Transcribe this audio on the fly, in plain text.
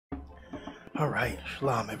All right,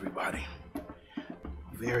 shalom everybody.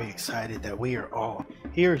 Very excited that we are all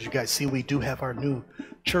here. As you guys see, we do have our new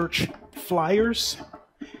church flyers,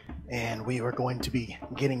 and we are going to be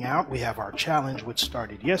getting out. We have our challenge, which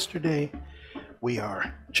started yesterday. We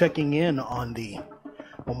are checking in on the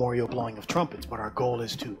memorial blowing of trumpets, but our goal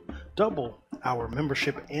is to double our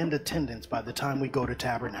membership and attendance by the time we go to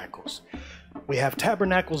Tabernacles. We have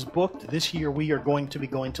Tabernacles booked. This year we are going to be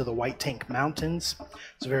going to the White Tank Mountains.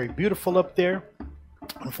 It's very beautiful up there.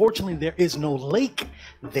 Unfortunately, there is no lake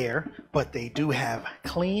there, but they do have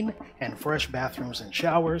clean and fresh bathrooms and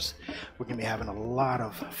showers. We're going to be having a lot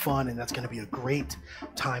of fun, and that's going to be a great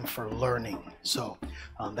time for learning. So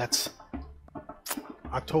that's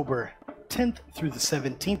October 10th through the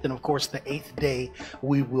 17th, and of course the 8th day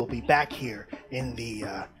we will be back here in the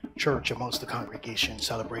church amongst the congregation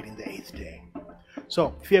celebrating the 8th day.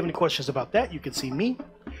 So if you have any questions about that, you can see me.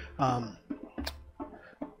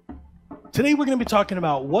 Today we're going to be talking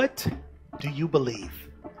about what do you believe,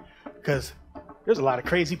 because there's a lot of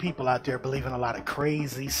crazy people out there believing a lot of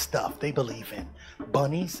crazy stuff. They believe in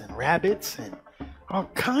bunnies and rabbits and all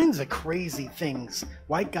kinds of crazy things.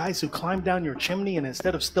 White guys who climb down your chimney and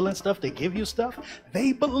instead of stealing stuff, they give you stuff.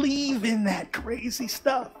 They believe in that crazy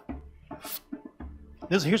stuff.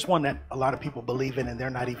 Here's one that a lot of people believe in and they're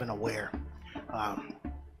not even aware.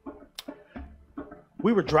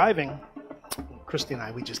 We were driving, Christy and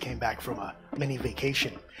I, we just came back from a mini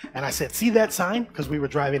vacation. And I said, see that sign? Because we were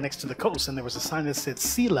driving next to the coast and there was a sign that said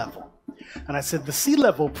sea level. And I said, the sea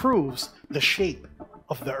level proves the shape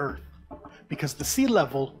of the earth, because the sea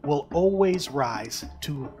level will always rise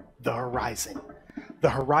to the horizon. The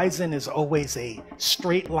horizon is always a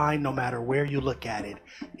straight line no matter where you look at it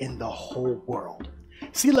in the whole world.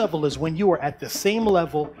 Sea level is when you are at the same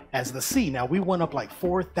level as the sea. Now we went up like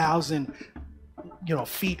 4,000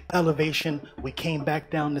 feet elevation. We came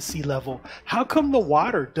back down to sea level. How come the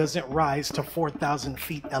water doesn't rise to 4,000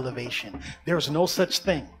 feet elevation? There's no such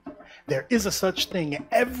thing. There is a such thing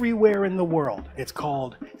everywhere in the world. It's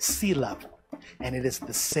called sea level. And it is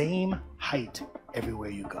the same height everywhere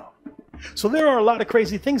you go. So there are a lot of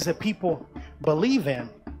crazy things that people believe in.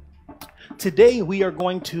 Today we are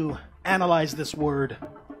going to analyze this word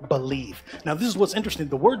believe. Now this is what's interesting.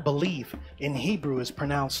 The word believe in Hebrew is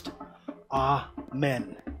pronounced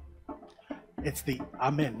amen. It's the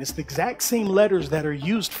amen. It's the exact same letters that are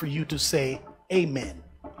used for you to say amen.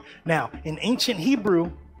 Now in ancient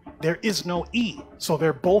Hebrew there is no E, so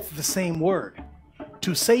they're both the same word.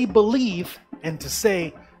 To say believe and to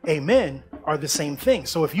say amen are the same thing.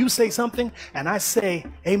 So if you say something and I say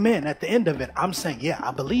amen at the end of it, I'm saying, yeah,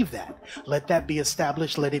 I believe that. Let that be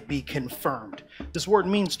established. Let it be confirmed. This word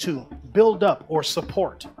means to build up or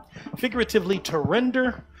support. Figuratively, to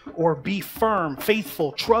render or be firm,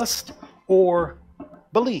 faithful, trust, or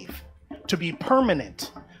believe. To be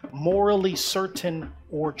permanent, morally certain,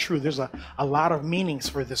 or true. There's a lot of meanings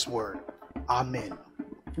for this word. Amen.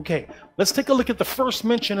 Okay, let's take a look at the first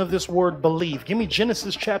mention of this word believe. Give me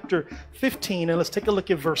Genesis chapter 15 and let's take a look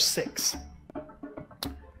at verse 6.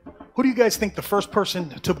 Who do you guys think the first person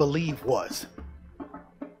to believe was?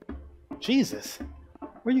 Jesus.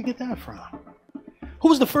 Where do you get that from? Who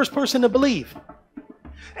was the first person to believe?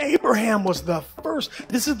 Abraham was the first.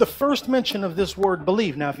 This is the first mention of this word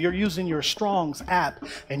believe. Now, if you're using your Strong's app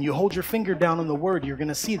and you hold your finger down on the word, you're going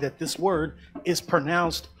to see that this word is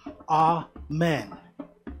pronounced amen.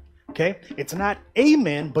 Okay, it's not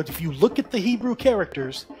amen, but if you look at the Hebrew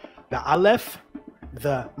characters, the aleph,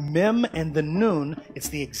 the mem, and the nun, it's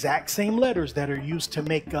the exact same letters that are used to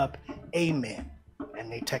make up amen. And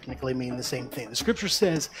they technically mean the same thing. The scripture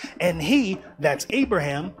says, and he, that's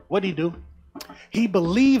Abraham, what did he do? He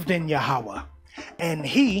believed in Yahweh, and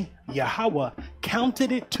he, Yahweh,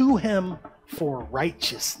 counted it to him for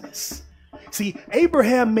righteousness. See,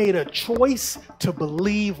 Abraham made a choice to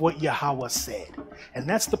believe what Yahweh said. And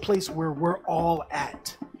that's the place where we're all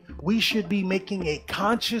at. We should be making a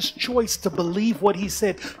conscious choice to believe what he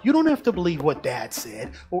said. You don't have to believe what dad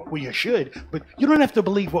said, or well, you should, but you don't have to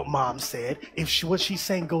believe what mom said. If what she's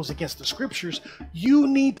saying goes against the scriptures, you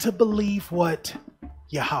need to believe what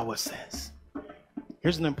Yahweh says.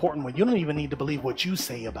 Here's an important one. You don't even need to believe what you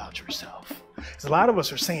say about yourself. Because a lot of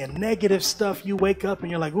us are saying negative stuff. You wake up and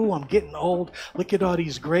you're like, ooh, I'm getting old. Look at all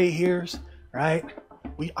these gray hairs, right?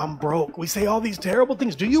 I'm broke. We say all these terrible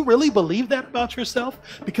things. Do you really believe that about yourself?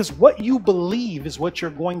 Because what you believe is what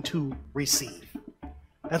you're going to receive.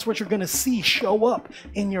 That's what you're going to see show up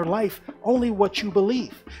in your life, only what you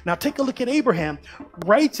believe. Now take a look at Abraham.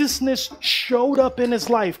 Righteousness showed up in his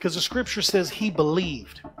life because the scripture says he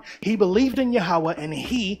believed. He believed in Yahweh and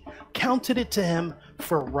he counted it to him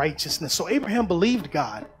for righteousness. So Abraham believed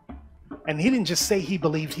God And he didn't just say he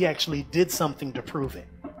believed, he actually did something to prove it.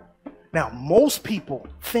 Now, most people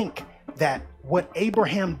think that what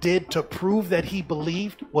Abraham did to prove that he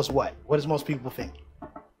believed was what? What does most people think?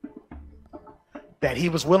 That he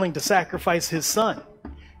was willing to sacrifice his son.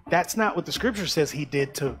 That's not what the scripture says he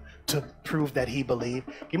did to prove that he believed.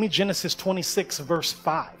 Give me Genesis 26, verse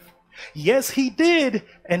 5. Yes, he did,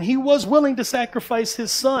 and he was willing to sacrifice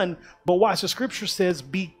his son. But watch, the scripture says,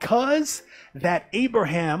 because that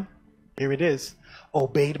Abraham, here it is,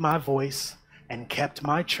 obeyed my voice and kept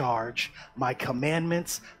my charge, my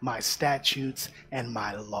commandments, my statutes, and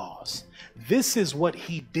my laws. This is what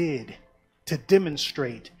he did to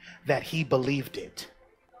demonstrate that he believed it.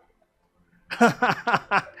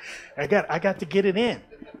 I got to get it in.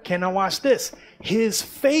 Can I watch this? His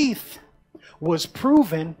faith was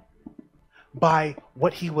proven by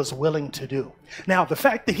what he was willing to do. Now, the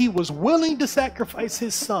fact that he was willing to sacrifice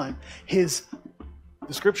his son, the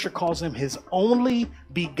scripture calls him his only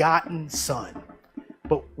begotten son.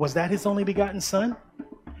 But was that his only begotten son?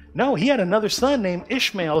 No, he had another son named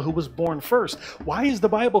Ishmael who was born first. Why is the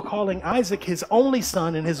Bible calling Isaac his only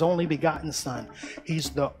son and his only begotten son? He's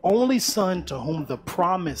the only son to whom the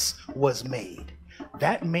promise was made.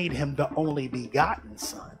 That made him the only begotten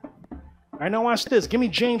son. All right, now watch this. Give me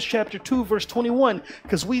James chapter 2, verse 21,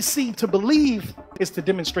 because we see to believe is to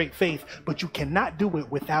demonstrate faith, but you cannot do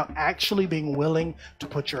it without actually being willing to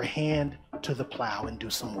put your hand to the plow and do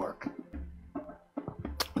some work.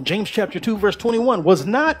 James chapter 2, verse 21, was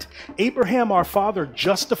not Abraham our father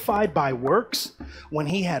justified by works when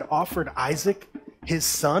he had offered Isaac, his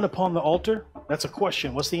son, upon the altar? That's a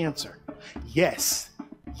question. What's the answer? Yes.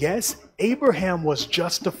 Yes, Abraham was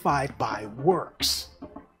justified by works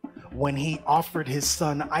when he offered his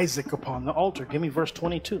son Isaac upon the altar. Give me verse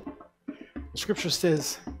 22. The scripture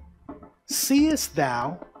says, seest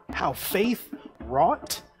thou how faith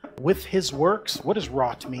wrought with his works? What does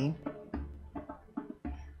wrought mean?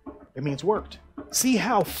 It means worked. See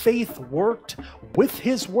how faith worked with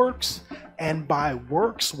his works, and by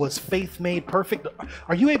works was faith made perfect.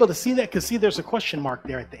 Are you able to see that? Because see, there's a question mark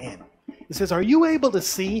there at the end. It says, are you able to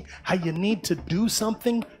see how you need to do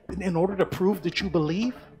something in order to prove that you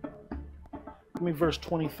believe? Give me verse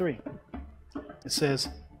 23. It says,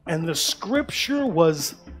 and the scripture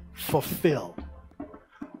was fulfilled,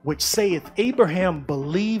 which saith, Abraham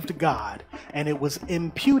believed God, and it was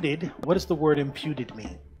imputed. What does the word imputed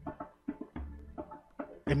mean?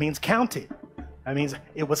 It means counted. That means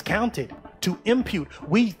it was counted. To impute,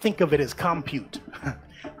 we think of it as compute.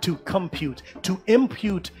 To compute. To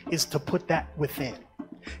impute is to put that within.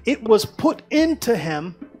 It was put into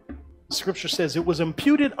him. Scripture says it was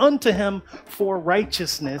imputed unto him for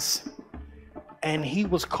righteousness, and he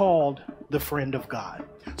was called the friend of God.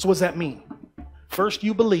 So what does that mean? First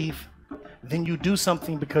you believe, then you do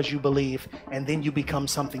something because you believe, and then you become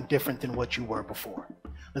something different than what you were before.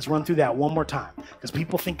 Let's run through that one more time, because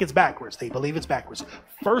people think it's backwards. They believe it's backwards.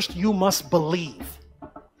 First, you must believe,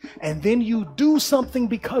 and then you do something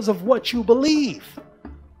because of what you believe.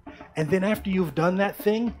 And then after you've done that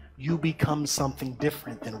thing, you become something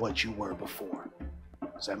different than what you were before.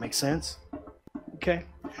 Does that make sense? Okay.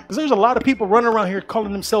 Because there's a lot of people running around here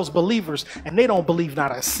calling themselves believers, and they don't believe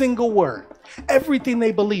not a single word. Everything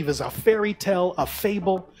they believe is a fairy tale, a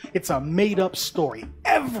fable. It's a made-up story.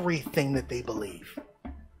 Everything that they believe.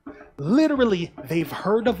 Literally, they've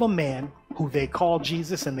heard of a man who they call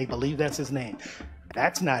Jesus, and they believe that's his name.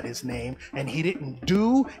 That's not his name, and he didn't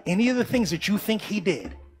do any of the things that you think he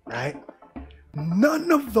did, right?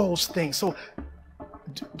 None of those things. So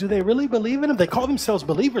do they really believe in him? They call themselves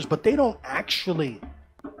believers, but they don't actually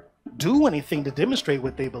do anything to demonstrate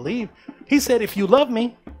what they believe. He said, if you love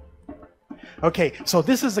me. Okay, so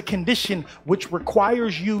this is a condition which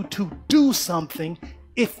requires you to do something.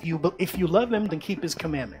 If you love him, then keep his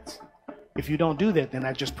commandments. If you don't do that, then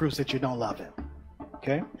that just proves that you don't love him.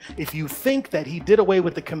 Okay? If you think that he did away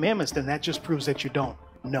with the commandments, then that just proves that you don't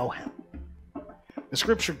know him. The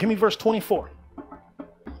scripture, give me verse 24.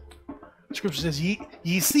 The scripture says,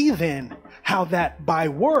 ye see then how that by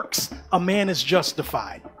works a man is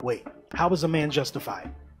justified. Wait, how is a man justified?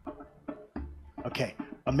 Okay,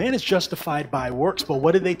 a man is justified by works, but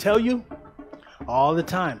what did they tell you? All the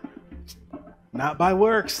time. Not by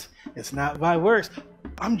works. It's not by works.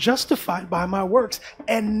 I'm justified by my works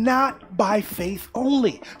and not by faith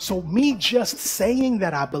only. So me just saying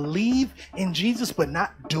that I believe in Jesus but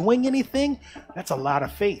not doing anything, that's a lot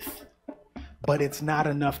of faith. But it's not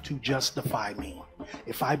enough to justify me.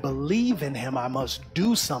 If I believe in him, I must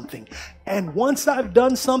do something. And once I've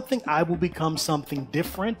done something, I will become something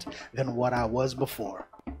different than what I was before.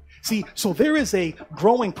 See, so there is a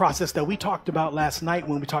growing process that we talked about last night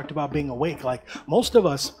when we talked about being awake. Like most of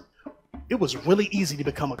us, it was really easy to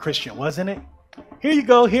become a Christian, wasn't it? Here you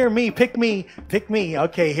go, hear me, pick me, pick me.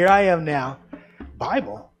 Okay, here I am now.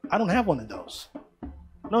 Bible, I don't have one of those.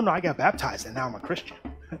 No, I got baptized and now I'm a Christian.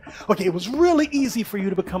 Okay, it was really easy for you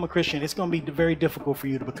to become a Christian. It's going to be very difficult for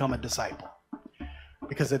you to become a disciple.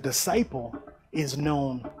 Because a disciple is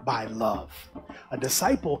known by love. A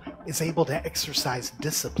disciple is able to exercise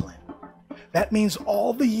discipline. That means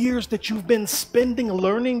all the years that you've been spending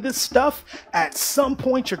learning this stuff, at some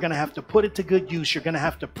point you're going to have to put it to good use. You're going to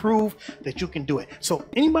have to prove that you can do it. So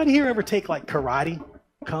anybody here ever take like karate,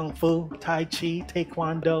 kung fu, tai chi,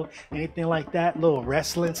 taekwondo, anything like that? Little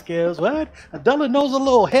wrestling skills? What? Adela knows a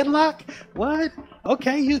little headlock? What?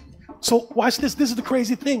 Okay, so watch this. This is the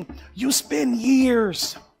crazy thing. You spend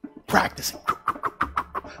years practicing,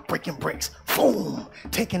 breaking bricks, boom,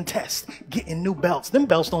 taking tests, getting new belts. Them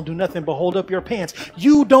belts don't do nothing but hold up your pants.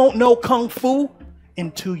 You don't know kung fu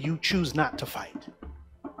until you choose not to fight.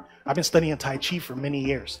 I've been studying Tai Chi for many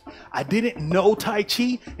years. I didn't know Tai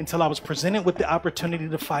Chi until I was presented with the opportunity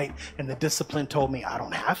to fight, and the discipline told me I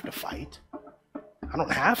don't have to fight. I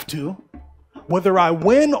don't have to. Whether I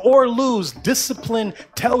win or lose, discipline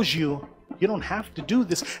tells you you don't have to do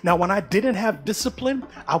this. Now, when I didn't have discipline,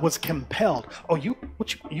 I was compelled. Oh, you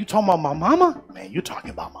talking about my mama? Man, you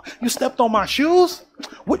talking about you stepped on my shoes?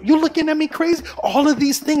 What, you looking at me crazy? All of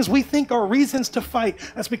these things we think are reasons to fight.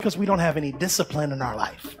 That's because we don't have any discipline in our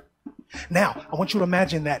life. Now, I want you to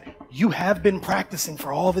imagine that you have been practicing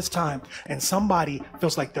for all this time and somebody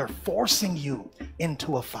feels like they're forcing you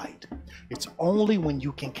into a fight. It's only when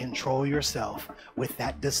you can control yourself with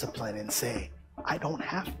that discipline and say, I don't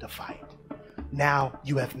have to fight. Now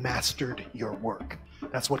you have mastered your work.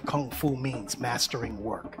 That's what Kung Fu means, mastering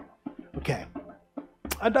work. Okay,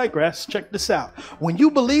 I digress. Check this out. When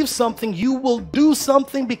you believe something, you will do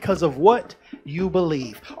something because of what you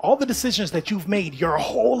believe. All the decisions that you've made your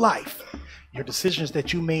whole life, your decisions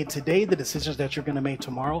that you made today, the decisions that you're going to make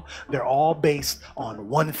tomorrow, they're all based on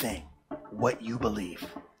one thing, what you believe.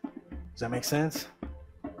 Does that make sense?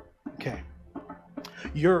 Okay.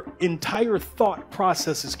 Your entire thought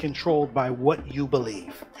process is controlled by what you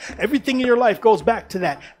believe. Everything in your life goes back to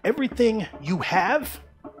that. Everything you have,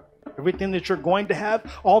 everything that you're going to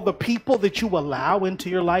have, all the people that you allow into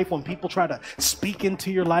your life, when people try to speak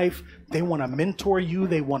into your life, they want to mentor you,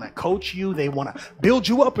 they want to coach you, they want to build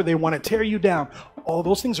you up, or they want to tear you down. All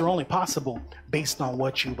those things are only possible based on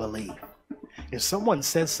what you believe. If someone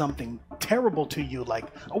says something terrible to you, like,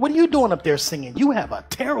 oh, what are you doing up there singing? You have a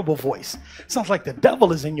terrible voice. Sounds like the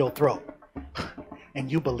devil is in your throat. And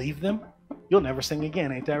you believe them, you'll never sing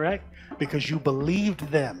again, ain't that right? Because you believed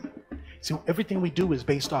them. See, everything we do is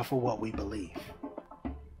based off of what we believe.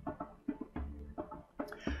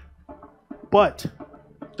 But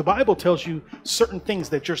the Bible tells you certain things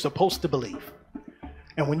that you're supposed to believe.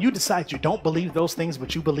 And when you decide you don't believe those things,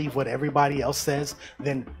 but you believe what everybody else says,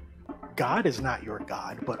 then God is not your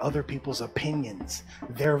God, but other people's opinions,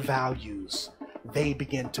 their values, they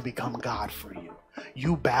begin to become God for you.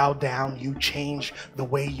 You bow down, you change the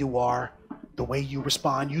way you are, the way you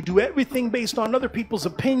respond. You do everything based on other people's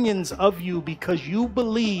opinions of you because you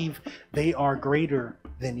believe they are greater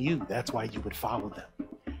than you. That's why you would follow them.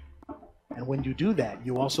 And when you do that,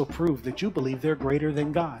 you also prove that you believe they're greater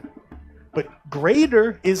than God. But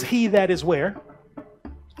greater is he that is where?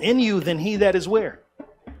 In you than he that is where?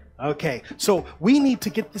 Okay, so we need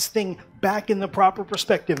to get this thing back in the proper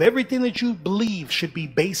perspective. Everything that you believe should be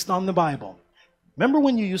based on the Bible. Remember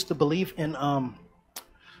when you used to believe in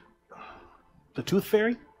the tooth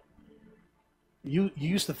fairy? You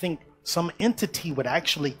used to think some entity would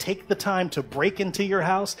actually take the time to break into your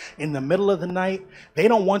house in the middle of the night. They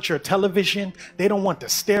don't want your television. They don't want the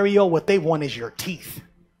stereo. What they want is your teeth.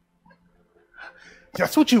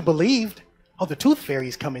 That's what you believed. Oh, the tooth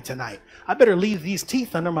fairy's coming tonight. I better leave these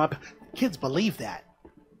teeth under my... Kids believe that.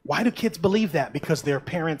 Why do kids believe that? Because their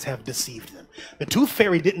parents have deceived them. The tooth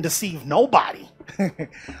fairy didn't deceive nobody.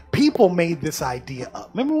 People made this idea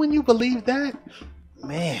up. Remember when you believed that?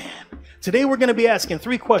 Man. Today we're going to be asking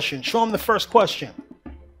 3 questions. Show them the first question.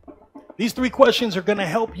 These 3 questions are going to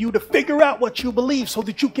help you to figure out what you believe so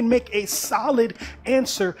that you can make a solid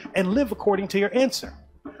answer and live according to your answer.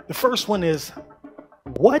 The first one is,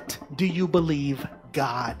 what do you believe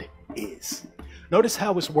God is? Notice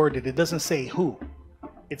how it's worded. It doesn't say who.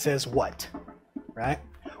 It says what, right?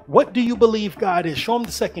 What do you believe God is? Show them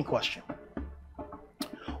the second question.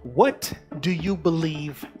 What do you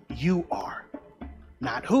believe you are?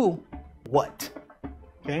 Not who, what?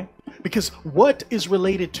 Okay? Because what is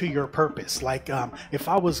related to your purpose? Like if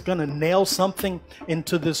I was going to nail something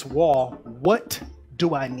into this wall, what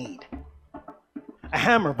do I need? A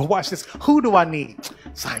hammer. But watch this. Who do I need?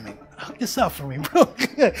 Simon, hook this up for me, bro.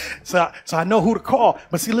 so I know who to call.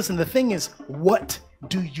 But see, listen, the thing is, what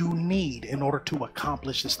do you need in order to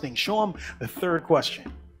accomplish this thing? Show them the third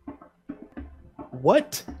question.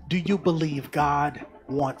 What do you believe God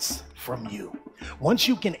wants from you? Once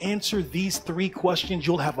you can answer these three questions,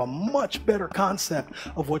 you'll have a much better concept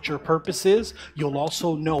of what your purpose is. You'll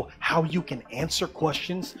also know how you can answer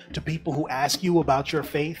questions to people who ask you about your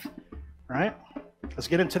faith, right? Let's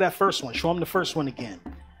get into that first one. Show them the first one again.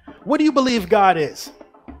 What do you believe God is?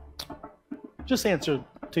 Just answer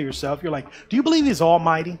to yourself. You're like, do you believe he's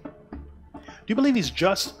almighty? Do you believe he's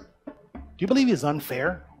just? Do you believe he's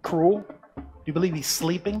unfair, cruel? Do you believe he's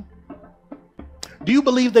sleeping? Do you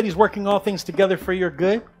believe that he's working all things together for your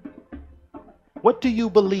good? What do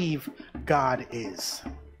you believe God is?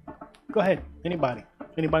 Go ahead. Anybody?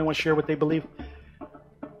 Anybody want to share what they believe?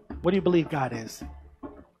 What do you believe God is?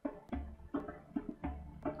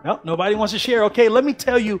 No, nobody wants to share. Okay, let me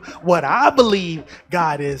tell you what I believe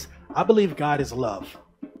God is. I believe God is love.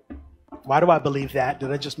 Why do I believe that?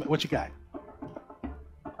 Did I just, what you got?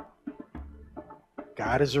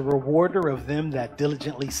 God is a rewarder of them that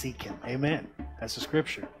diligently seek him. Amen. That's the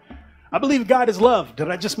scripture. I believe God is love. Did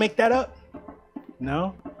I just make that up?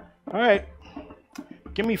 No? All right.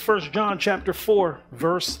 Give me 1 John chapter 4,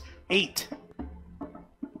 verse 8.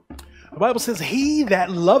 The Bible says, he that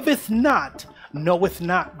loveth not knoweth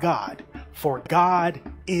not God, for God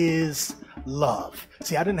is love.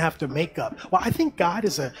 See, I didn't have to make up. Well, I think God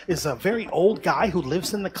is a very old guy who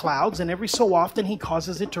lives in the clouds, and every so often he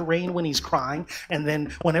causes it to rain when he's crying. And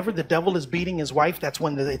then whenever the devil is beating his wife, that's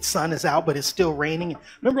when the sun is out, but it's still raining.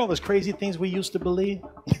 Remember all those crazy things we used to believe?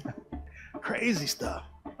 Crazy stuff.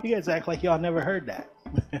 You guys act like y'all never heard that.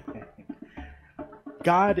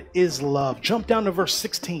 God is love. Jump down to verse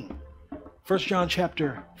 16. 1 John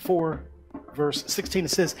chapter 4, verse 16. It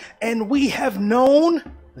says, and we have known,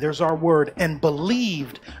 there's our word, and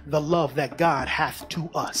believed the love that God hath to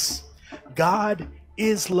us. God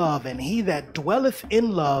is love, and he that dwelleth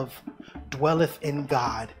in love dwelleth in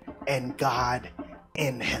God, and God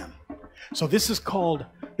in him. So this part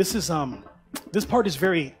is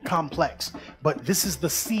very complex, but this is the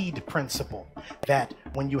seed principle, that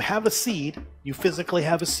when you have a seed, you physically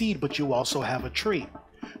have a seed, but you also have a tree,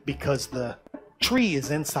 because the tree is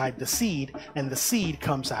inside the seed and the seed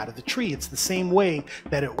comes out of the tree. It's the same way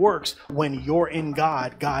that it works when you're in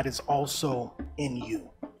God. God is also in you.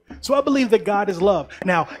 So I believe that God is love.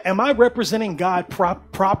 Now, am I representing God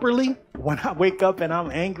properly when I wake up and I'm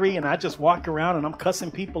angry and I just walk around and I'm cussing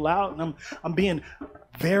people out and I'm being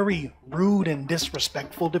very rude and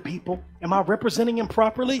disrespectful to people? Am I representing him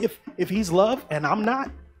properly if he's love and I'm not?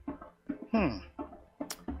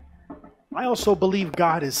 I also believe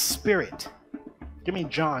God is spirit. Give me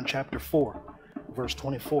John chapter 4, verse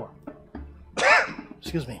 24.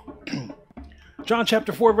 Excuse me. John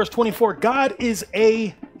chapter 4, verse 24. God is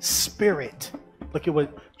a spirit. Look at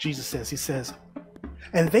what Jesus says. He says,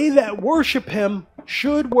 and they that worship him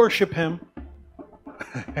should worship him.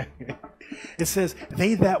 It says,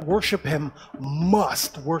 they that worship him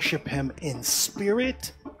must worship him in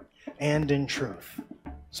spirit and in truth.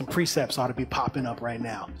 Some precepts ought to be popping up right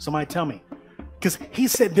now. Somebody tell me. Because he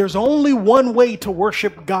said there's only one way to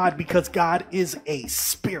worship God, because God is a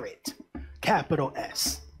spirit, capital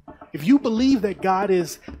S. If you believe that God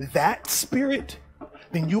is that spirit,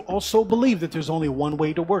 then you also believe that there's only one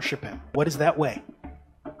way to worship him. What is that way?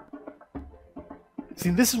 See,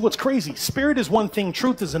 this is what's crazy. Spirit is one thing,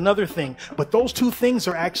 truth is another thing, but those two things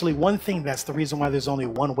are actually one thing. That's the reason why there's only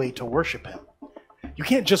one way to worship him. You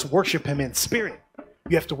can't just worship him in spirit.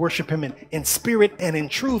 You have to worship him in spirit and in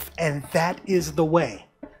truth, and that is the way.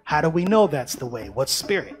 How do we know that's the way? What's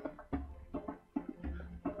spirit?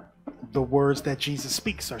 The words that Jesus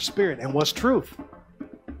speaks are spirit. And what's truth?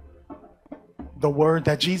 The word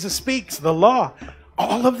that Jesus speaks, the law,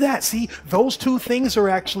 all of that. See, those two things are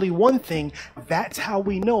actually one thing. That's how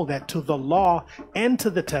we know that to the law and to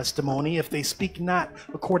the testimony, if they speak not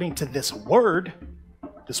according to this word,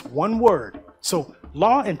 this one word. So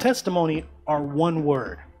law and testimony are one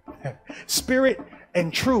word. Spirit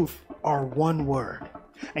and truth are one word.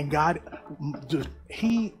 And God,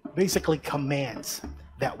 he basically commands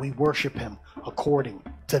that we worship him according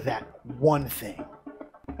to that one thing.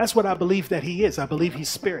 That's what I believe that he is. I believe he's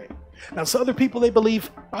spirit. Now, so other people, I believe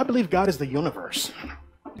God is the universe.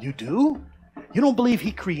 You do? You don't believe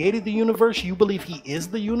he created the universe? You believe he is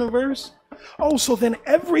the universe? Oh, so then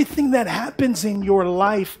everything that happens in your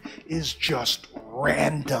life is just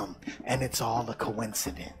random and it's all a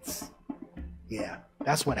coincidence. Yeah,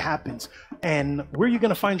 that's what happens. And where are you going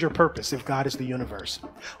to find your purpose if God is the universe?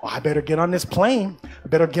 Well, I better get on this plane. I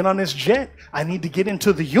better get on this jet. I need to get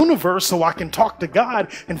into the universe so I can talk to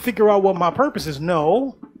God and figure out what my purpose is.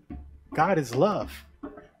 No, God is love.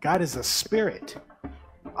 God is a spirit.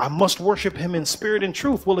 I must worship him in spirit and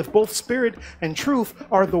truth. Well, if both spirit and truth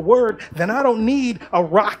are the word, then I don't need a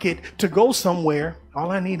rocket to go somewhere.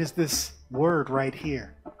 All I need is this word right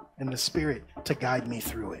here and the spirit to guide me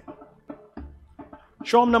through it.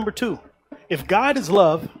 Show him number 2. If God is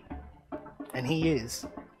love, and he is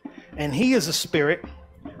a spirit,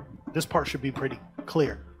 this part should be pretty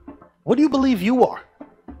clear. What do you believe you are?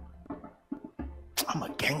 I'm a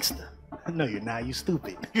gangster. No, you're not. You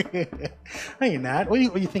stupid. No, you're not. What do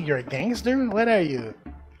you think? You're a gangster? What are you?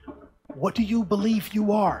 What do you believe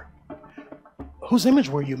you are? Whose image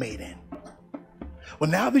were you made in? Well,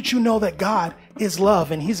 now that you know that God is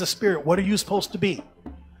love and he's a spirit, what are you supposed to be?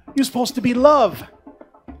 You're supposed to be love.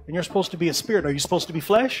 And you're supposed to be a spirit. Are you supposed to be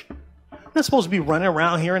flesh? You're not supposed to be running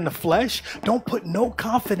around here in the flesh. Don't put no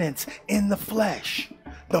confidence in the flesh.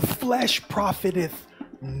 The flesh profiteth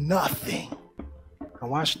nothing. Now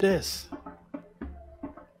watch this.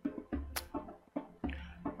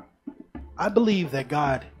 I believe that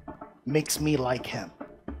God makes me like him.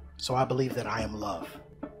 So I believe that I am love.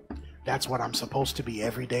 That's what I'm supposed to be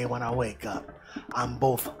every day when I wake up. I'm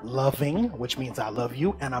both loving, which means I love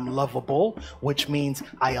you, and I'm lovable, which means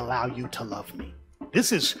I allow you to love me.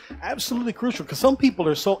 This is absolutely crucial because some people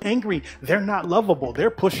are so angry, they're not lovable. They're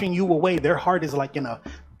pushing you away. Their heart is like in a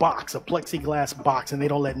box, a plexiglass box, and they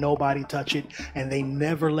don't let nobody touch it, and they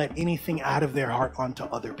never let anything out of their heart onto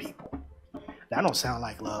other people. That don't sound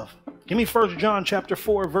like love. Give me 1 John chapter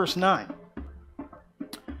 4, verse 9.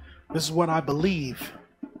 This is what I believe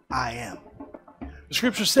I am. The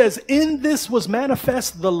scripture says, in this was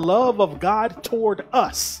manifest the love of God toward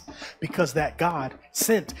us, because that God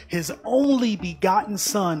sent his only begotten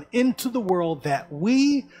Son into the world that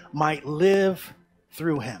we might live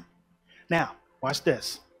through him. Now, watch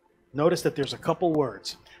this. Notice that there's a couple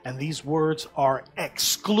words, and these words are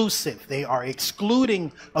exclusive. They are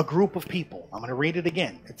excluding a group of people. I'm going to read it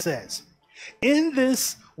again. It says, in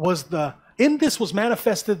this was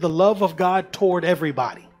manifested the love of God toward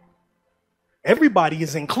everybody. Everybody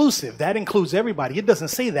is inclusive. That includes everybody. It doesn't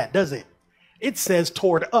say that, does it? It says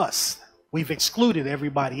toward us. We've excluded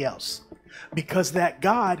everybody else. Because that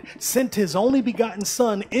God sent his only begotten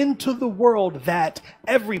Son into the world that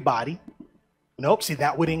everybody, nope, see,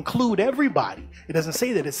 that would include everybody. It doesn't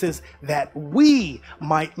say that. It says that we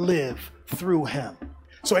might live through him.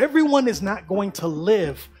 So everyone is not going to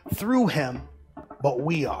live through him, but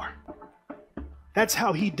we are. That's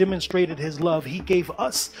how he demonstrated his love. He gave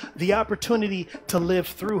us the opportunity to live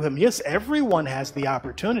through him. Yes, everyone has the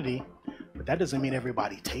opportunity, but that doesn't mean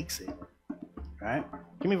everybody takes it. Right?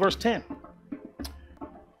 Give me verse 10.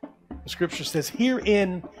 The scripture says,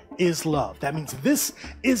 herein is love. That means this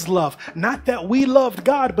is love. Not that we loved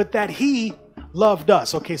God, but that he loved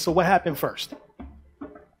us. Okay, so what happened first?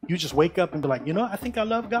 You just wake up and be like, you know, I think I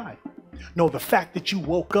love God. No, the fact that you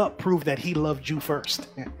woke up proved that he loved you first.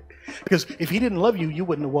 Because if he didn't love you, you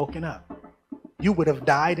wouldn't have woken up. You would have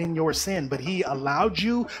died in your sin, but he allowed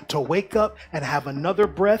you to wake up and have another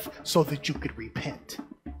breath so that you could repent.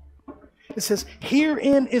 It says,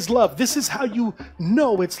 herein is love. This is how you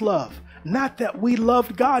know it's love. Not that we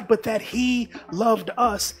loved God, but that he loved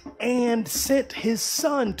us and sent his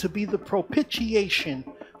Son to be the propitiation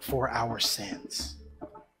for our sins.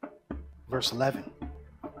 Verse 11.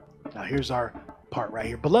 Now here's our part right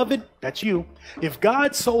here. Beloved, that's you. If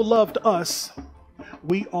God so loved us,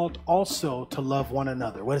 we ought also to love one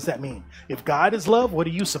another. What does that mean? If God is love, what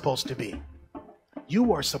are you supposed to be?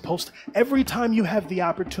 You are supposed to, every time you have the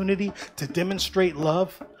opportunity to demonstrate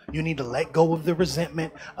love, you need to let go of the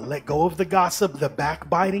resentment, let go of the gossip, the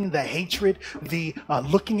backbiting, the hatred, the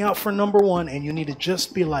looking out for number one, and you need to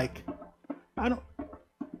just be like, I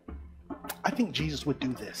think Jesus would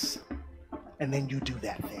do this. And then you do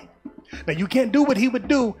that thing. Now, you can't do what he would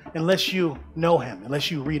do unless you know him,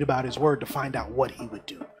 unless you read about his word to find out what he would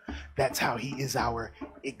do. That's how he is our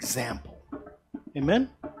example. Amen?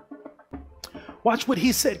 Watch what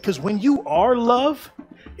he said, because when you are love,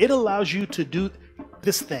 it allows you to do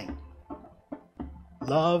this thing.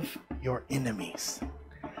 Love your enemies.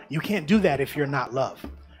 You can't do that if you're not love.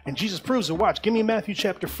 And Jesus proves it. Watch. Give me Matthew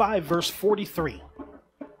chapter 5, verse 43.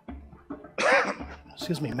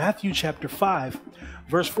 Excuse me. Matthew chapter 5,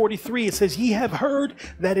 verse 43. It says, ye have heard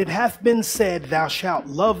that it hath been said, thou shalt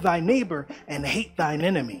love thy neighbor and hate thine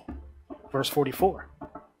enemy. Verse 44.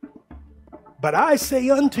 But I say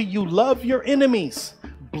unto you, love your enemies,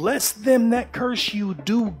 bless them that curse you,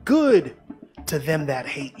 do good to them that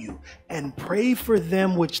hate you, and pray for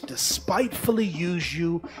them which despitefully use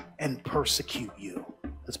you and persecute you.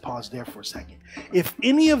 Let's pause there for a second. If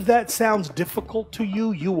any of that sounds difficult to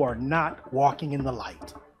you, you are not walking in the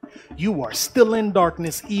light. You are still in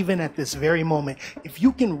darkness even at this very moment. If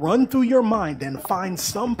you can run through your mind and find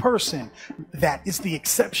some person that is the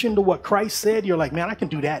exception to what Christ said, you're like, man, I can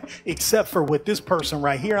do that, except for with this person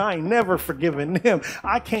right here. I ain't never forgiven them.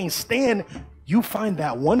 I can't stand. You find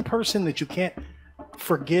that one person that you can't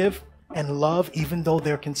forgive and love, even though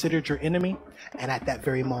they're considered your enemy. And at that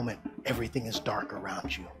very moment, everything is dark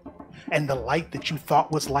around you. And the light that you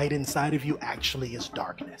thought was light inside of you actually is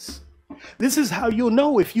darkness. This is how you'll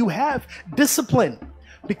know if you have discipline,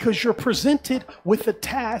 because you're presented with a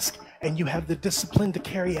task and you have the discipline to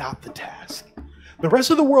carry out the task. The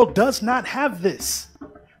rest of the world does not have this.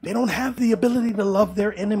 They don't have the ability to love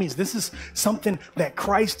their enemies. This is something that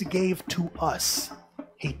Christ gave to us.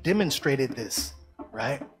 He demonstrated this,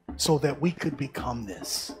 right? So that we could become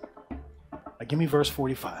this. Now, give me verse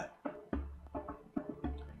 45.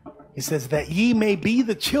 He says that ye may be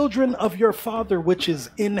the children of your Father which is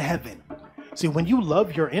in heaven. See, when you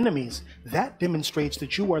love your enemies, that demonstrates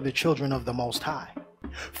that you are the children of the Most High.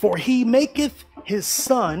 For he maketh his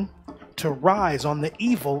sun to rise on the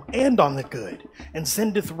evil and on the good, and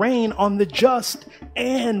sendeth rain on the just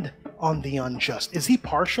and on the unjust. Is he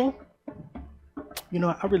partial? You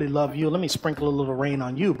know, I really love you. Let me sprinkle a little rain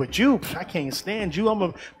on you. But you, I can't stand you. I'm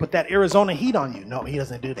going to put that Arizona heat on you. No, he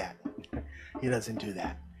doesn't do that. He doesn't do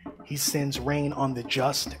that. He sends rain on the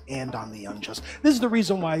just and on the unjust. This is the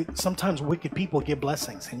reason why sometimes wicked people get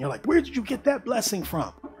blessings. And you're like, where did you get that blessing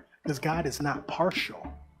from? Because God is not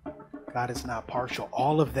partial. God is not partial.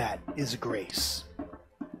 All of that is grace.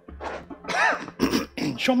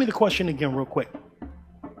 Show me the question again real quick.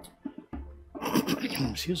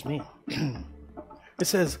 Excuse me. It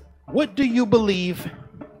says, what do you believe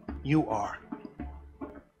you are?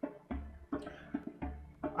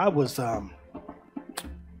 I went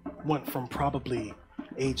from probably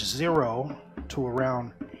age 0 to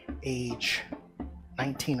around age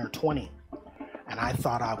 19 or 20. And I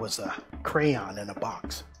thought I was a crayon in a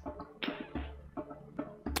box.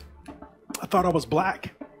 I thought I was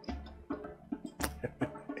black.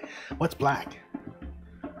 What's black?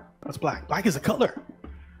 What's black? Black is a color.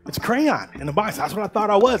 It's crayon in a box. That's what I thought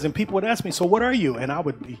I was. And people would ask me, so what are you? And I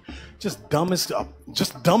would be just dumb as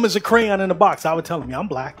a crayon in a box. I would tell them, yeah, I'm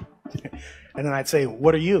black. And then I'd say,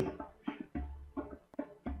 what are you?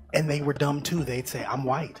 And they were dumb too. They'd say, I'm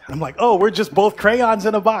white. I'm like, oh, we're just both crayons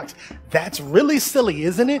in a box. That's really silly,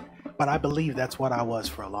 isn't it? But I believe that's what I was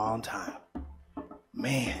for a long time.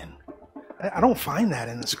 Man, I don't find that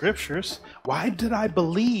in the scriptures. Why did I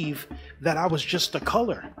believe that I was just a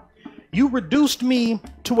color? You reduced me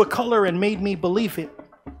to a color and made me believe it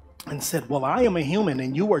and said, well, I am a human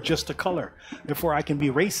and you are just a color. Therefore, I can be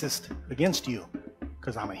racist against you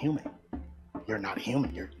because I'm a human. You're not a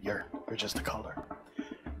human. You're just a color.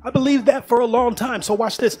 I believed that for a long time. So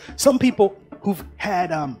watch this. Some people who've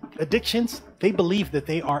had addictions, they believe that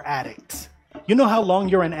they are addicts. You know how long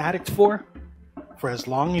you're an addict for? For as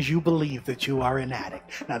long as you believe that you are an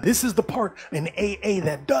addict. Now, this is the part in AA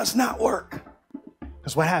that does not work.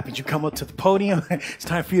 Because what happens? You come up to the podium. It's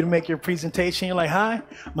time for you to make your presentation. You're like, hi,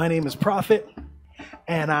 my name is Prophet,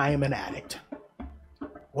 and I am an addict.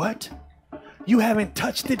 What? You haven't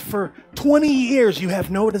touched it for 20 years. You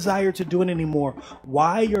have no desire to do it anymore.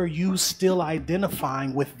 Why are you still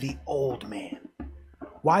identifying with the old man?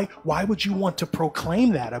 Why would you want to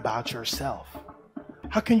proclaim that about yourself?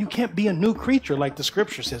 How can you can't be a new creature like the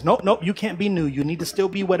scripture says? Nope, you can't be new. You need to still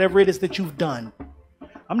be whatever it is that you've done.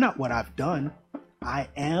 I'm not what I've done. I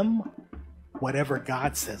am whatever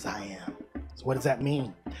God says I am. So what does that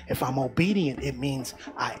mean? If I'm obedient, it means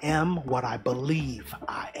I am what I believe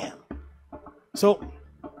I am. So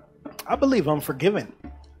I believe I'm forgiven.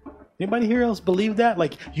 Anybody here else believe that?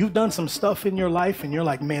 Like you've done some stuff in your life and you're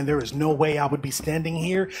like, man, there is no way I would be standing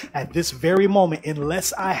here at this very moment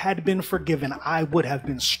unless I had been forgiven. I would have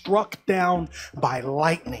been struck down by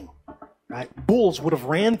lightning. Right? Bulls would have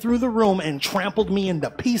ran through the room and trampled me into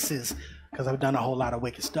pieces because I've done a whole lot of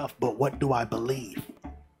wicked stuff. But what do I believe?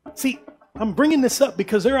 See, I'm bringing this up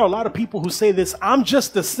because there are a lot of people who say this, I'm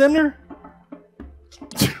just a sinner.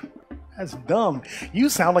 That's dumb. You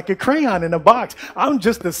sound like a crayon in a box. I'm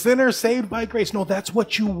just a sinner saved by grace. No, that's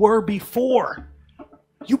what you were before.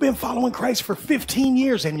 You've been following Christ for 15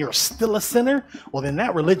 years and you're still a sinner? Well, then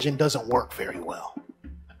that religion doesn't work very well.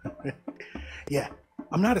 Yeah,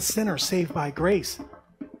 I'm not a sinner saved by grace.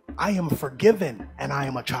 I am forgiven and I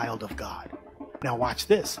am a child of God. Now watch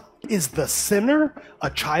this. Is the sinner a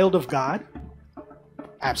child of God?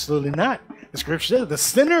 Absolutely not. The scripture says the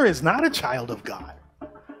sinner is not a child of God.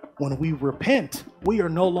 When we repent, we are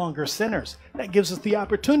no longer sinners. That gives us the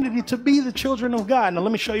opportunity to be the children of God. Now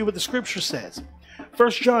let me show you what the scripture says.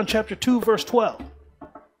 1 John chapter 2, verse 12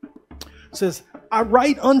 says, I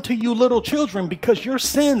write unto you little children because your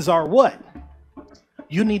sins are what?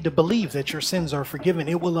 You need to believe that your sins are forgiven.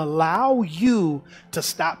 It will allow you to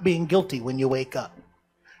stop being guilty when you wake up.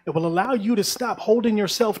 It will allow you to stop holding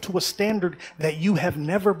yourself to a standard that you have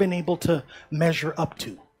never been able to measure up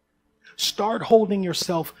to. Start holding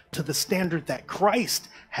yourself to the standard that Christ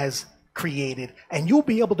has created, and you'll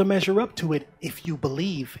be able to measure up to it if you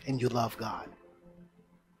believe and you love God.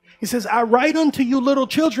 He says, I write unto you little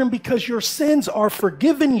children because your sins are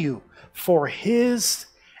forgiven you for his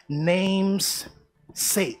name's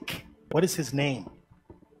sake. What is his name?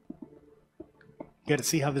 You got to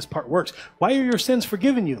see how this part works. Why are your sins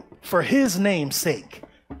forgiven you? For his name's sake.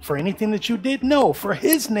 For anything that you did? No, for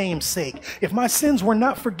his name's sake. If my sins were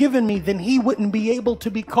not forgiven me, then he wouldn't be able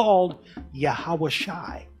to be called Yahweh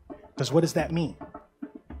Shai. Because what does that mean?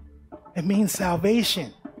 It means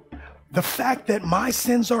salvation. The fact that my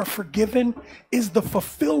sins are forgiven is the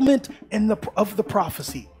fulfillment of the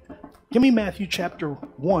prophecy. Give me Matthew chapter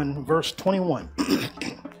 1, verse 21.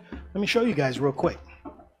 Let me show you guys real quick.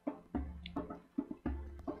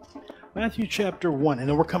 Matthew chapter 1, and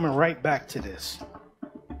then we're coming right back to this.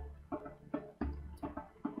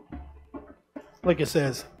 Like it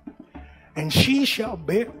says, and she shall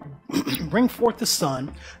bring forth the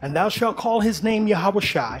son, and thou shalt call his name Yahweh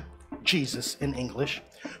Shai, Jesus in English,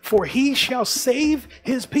 for he shall save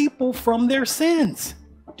his people from their sins.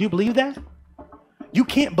 Do you believe that? You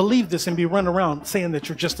can't believe this and be running around saying that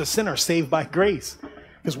you're just a sinner saved by grace.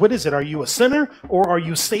 Because what is it? Are you a sinner or are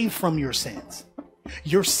you saved from your sins?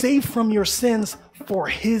 You're saved from your sins for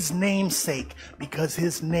his name's sake, because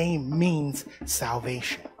his name means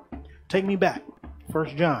salvation. Take me back.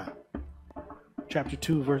 1 John chapter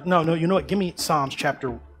 2 verse. No, you know what? Give me Psalms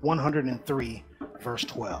chapter 103 verse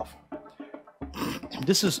 12.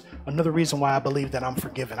 This is another reason why I believe that I'm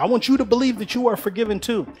forgiven. I want you to believe that you are forgiven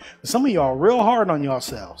too. Some of y'all are real hard on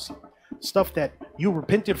yourselves. Stuff that you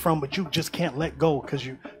repented from, but you just can't let go because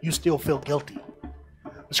you still feel guilty.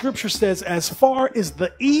 The scripture says, as far as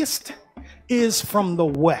the east is from the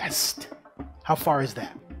west. How far is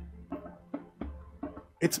that?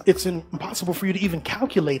 It's impossible for you to even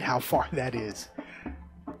calculate how far that is.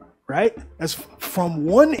 Right? As from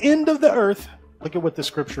one end of the earth, look at what the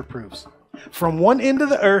scripture proves. From one end of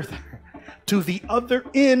the earth to the other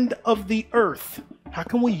end of the earth. How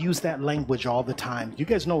can we use that language all the time? You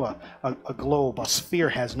guys know a globe, a sphere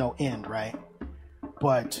has no end, right?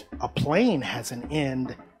 But a plane has an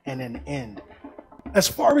end and an end. As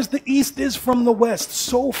far as the east is from the west,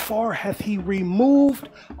 so far hath he removed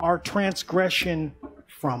our transgression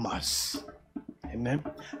from us. Amen.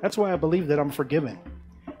 That's why I believe that I'm forgiven.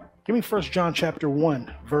 Give me 1 John chapter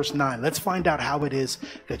 1, verse 9. Let's find out how it is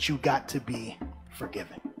that you got to be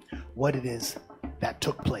forgiven. What it is that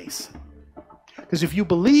took place. Because if you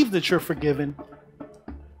believe that you're forgiven,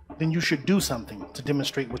 then you should do something to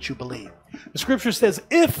demonstrate what you believe. The scripture says,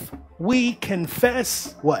 if we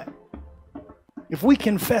confess what? If we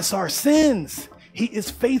confess our sins, he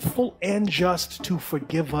is faithful and just to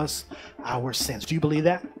forgive us our sins. Do you believe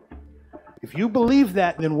that? If you believe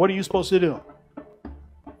that, then what are you supposed to do?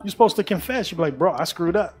 You're supposed to confess. You're like, bro, I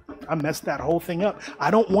screwed up. I messed that whole thing up.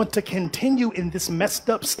 I don't want to continue in this messed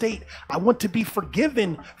up state. I want to be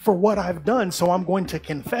forgiven for what I've done. So I'm going to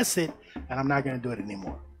confess it, and I'm not going to do it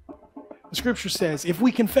anymore. The scripture says, if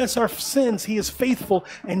we confess our sins, he is faithful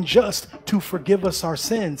and just to forgive us our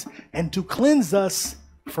sins and to cleanse us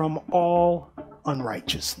from all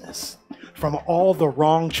unrighteousness, from all the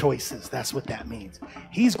wrong choices. That's what that means.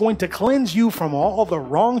 He's going to cleanse you from all the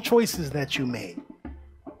wrong choices that you made.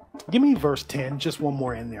 Give me verse 10, just one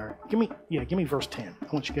more in there. Give me verse 10. I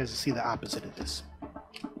want you guys to see the opposite of this.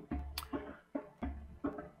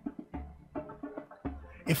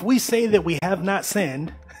 If we say that we have not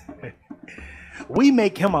sinned, we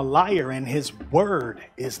make him a liar and his word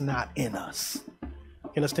is not in us.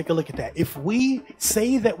 Okay, let's take a look at that. If we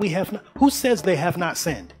say that we have not, who says they have not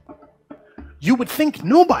sinned? You would think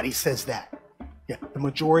nobody says that. Yeah, the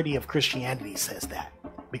majority of Christianity says that.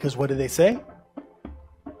 Because what do they say?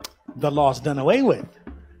 The law's done away with.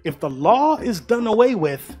 If the law is done away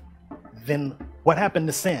with, then what happened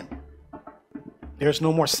to sin? There's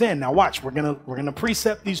no more sin. Now watch, we're gonna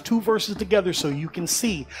precept these two verses together so you can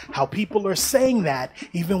see how people are saying that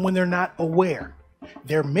even when they're not aware.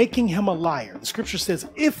 They're making him a liar. The scripture says,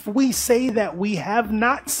 if we say that we have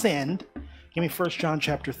not sinned, Give me 1 John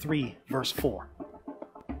chapter 3, verse 4.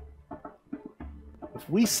 If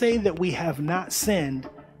we say that we have not sinned,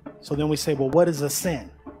 so then we say, well, what is a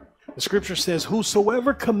sin? The scripture says,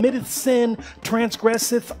 whosoever committeth sin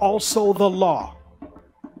transgresseth also the law.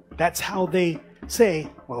 That's how they say,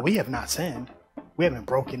 well, we have not sinned. We haven't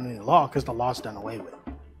broken any law because the law's done away with.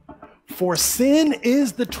 For sin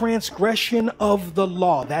is the transgression of the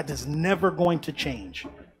law. That is never going to change.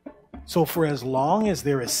 So for as long as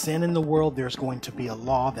there is sin in the world, there's going to be a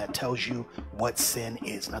law that tells you what sin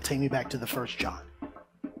is. Now take me back to the 1 John.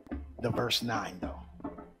 The verse 9 though.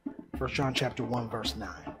 1 John chapter 1 verse 9.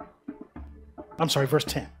 I'm sorry, verse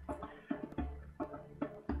 10.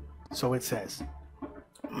 So it says,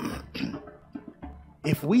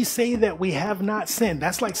 if we say that we have not sinned,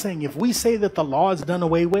 that's like saying if we say that the law is done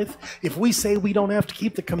away with, if we say we don't have to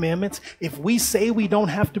keep the commandments, if we say we don't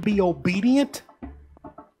have to be obedient,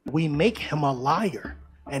 we make him a liar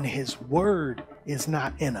and his word is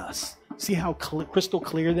not in us. See how crystal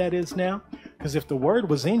clear that is now? Because if the word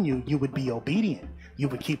was in you, you would be obedient. You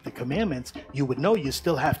would keep the commandments. You would know you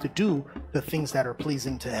still have to do the things that are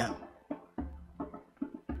pleasing to him.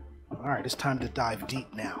 All right, it's time to dive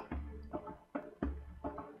deep now.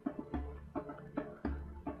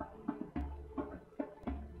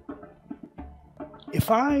 If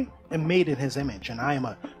I am made in his image and I am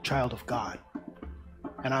a child of God,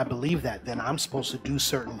 and I believe that, then I'm supposed to do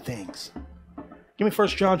certain things. Give me 1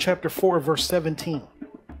 John chapter 4, verse 17.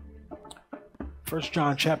 1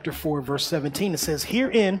 John chapter 4, verse 17, it says,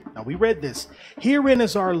 herein, now we read this, herein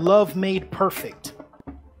is our love made perfect,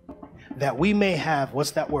 that we may have,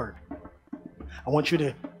 what's that word? I want you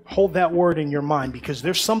to hold that word in your mind because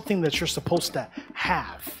there's something that you're supposed to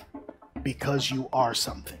have because you are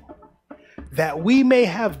something. That we may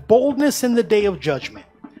have boldness in the day of judgment.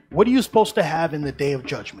 What are you supposed to have in the day of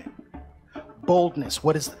judgment? Boldness.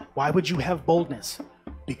 Why would you have boldness?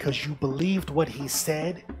 Because you believed what he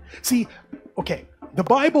said. See, okay, the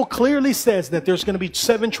Bible clearly says that there's going to be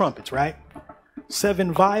 7 trumpets, right?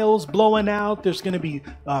 7 vials blowing out. There's going to be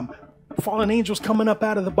fallen angels coming up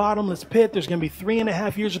out of the bottomless pit. There's going to be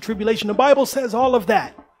 3.5 years of tribulation. The Bible says all of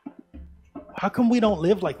that. How come we don't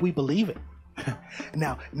live like we believe it?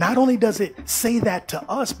 Now, not only does it say that to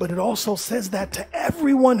us, but it also says that to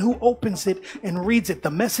everyone who opens it and reads it.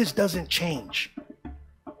 The message doesn't change.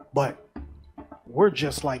 But we're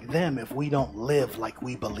just like them if we don't live like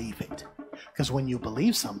we believe it. Because when you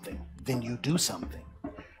believe something, then you do something.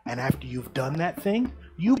 And after you've done that thing,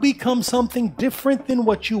 you become something different than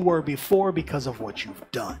what you were before because of what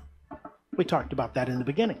you've done. We talked about that in the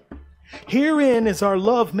beginning. Herein is our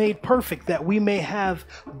love made perfect, that we may have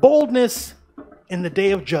boldness in the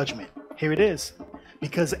day of judgment. Here it is.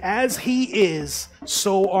 Because as he is,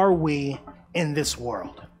 so are we in this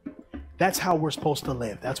world. That's how we're supposed to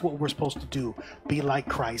live. That's what we're supposed to do. Be like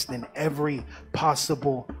Christ in every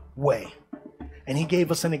possible way. And he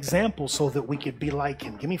gave us an example so that we could be like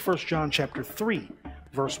him. Give me 1 John chapter 3,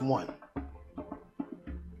 verse 1.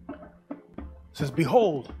 It says,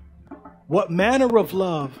 behold, what manner of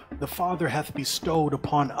love the Father hath bestowed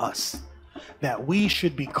upon us, that we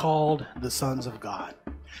should be called the sons of God.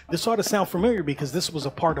 This ought to sound familiar because this was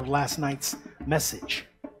a part of last night's message.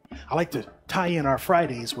 I like to tie in our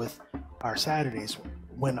Fridays with our Saturdays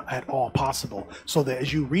when at all possible, so that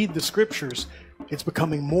as you read the scriptures, it's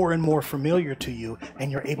becoming more and more familiar to you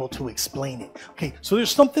and you're able to explain it. Okay, so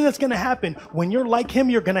there's something that's going to happen. When you're like him,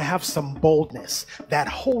 you're going to have some boldness. That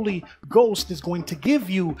Holy Ghost is going to give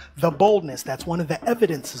you the boldness. That's one of the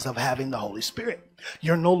evidences of having the Holy Spirit.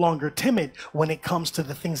 You're no longer timid when it comes to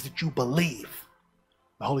the things that you believe.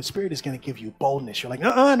 The Holy Spirit is going to give you boldness. You're like,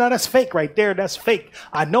 no, that's fake right there. That's fake.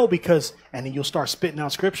 I know because, and then you'll start spitting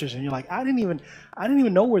out scriptures and you're like, I didn't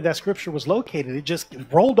even know where that scripture was located. It just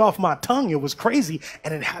rolled off my tongue. It was crazy.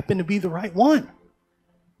 And it happened to be the right one.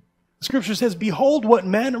 The scripture says, behold, what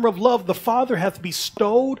manner of love the Father hath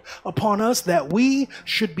bestowed upon us, that we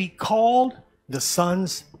should be called the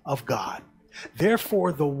sons of God.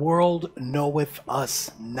 Therefore the world knoweth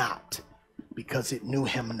us not, because it knew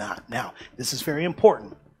him not. Now, this is very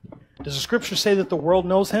important. Does the scripture say that the world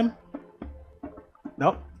knows him?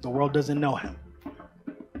 No, the world doesn't know him.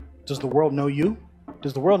 Does the world know you?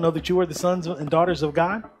 Does the world know that you are the sons and daughters of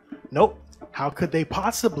God? Nope. How could they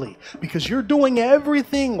possibly? Because you're doing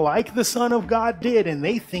everything like the Son of God did, and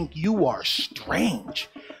they think you are strange.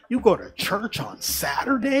 You go to church on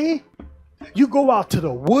Saturday? You go out to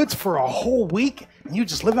the woods for a whole week, and you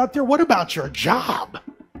just live out there? What about your job?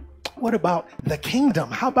 What about the kingdom?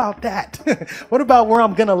 How about that? What about where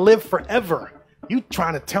I'm going to live forever? You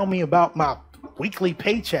trying to tell me about my weekly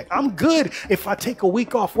paycheck? I'm good if I take a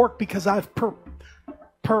week off work because I've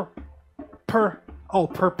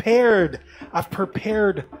prepared. I've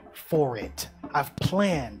prepared for it. I've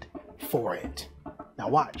planned for it. Now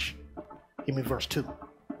watch. Give me verse 2.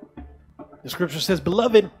 The scripture says,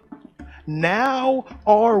 beloved, now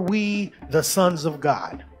are we the sons of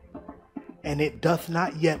God, and it doth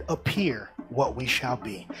not yet appear what we shall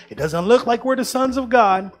be. It doesn't look like we're the sons of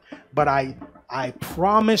God, but I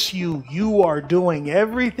promise you, you are doing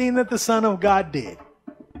everything that the Son of God did.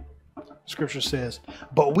 Scripture says,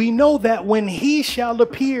 but we know that when he shall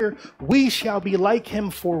appear, we shall be like him,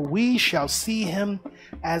 for we shall see him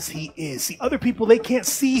as he is. See, other people, they can't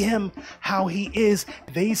see him how he is.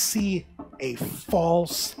 They see a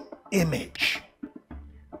false image.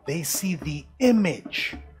 They see the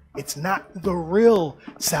image. It's not the real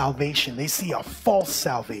salvation. They see a false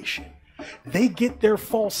salvation. They get their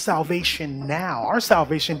false salvation now. Our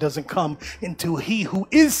salvation doesn't come until he who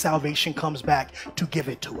is salvation comes back to give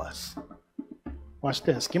it to us. Watch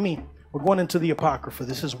this. We're going into the Apocrypha.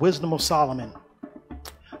 This is Wisdom of Solomon,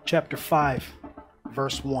 chapter 5,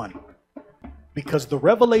 verse 1. Because the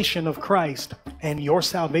revelation of Christ and your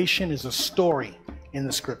salvation is a story in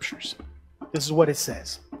the scriptures. This is what it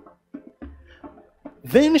says.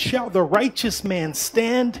 Then shall the righteous man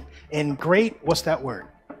stand in great, what's that word?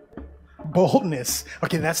 Boldness.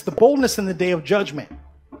 Okay, that's the boldness in the day of judgment.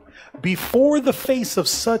 Before the face of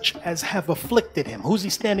such as have afflicted him. Who's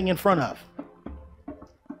he standing in front of?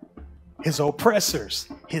 His oppressors,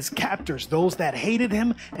 his captors, those that hated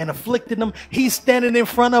him and afflicted him. He's standing in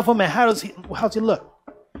front of them. And how's he look?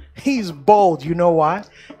 He's bold. You know why?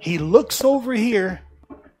 He looks over here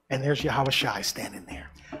and there's Yahushua standing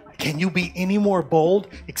there. Can you be any more bold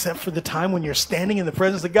except for the time when you're standing in the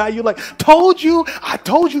presence of God? You're like, told you, I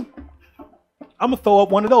told you. I'm going to throw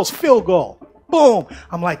up one of those, field goal. Boom.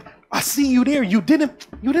 I'm like, I see you there. You didn't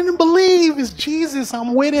believe. It's Jesus.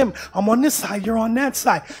 I'm with him. I'm on this side. You're on that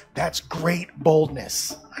side. That's great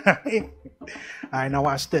boldness. All right, now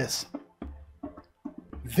watch this.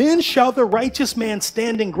 Then shall the righteous man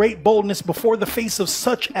stand in great boldness before the face of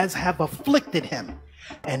such as have afflicted him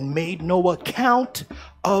and made no account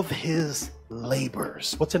of his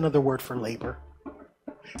labors. What's another word for labor?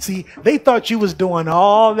 See, they thought you was doing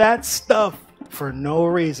all that stuff for no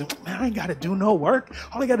reason. Man, I ain't got to do no work.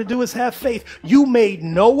 All I got to do is have faith. You made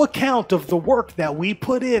no account of the work that we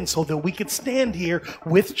put in so that we could stand here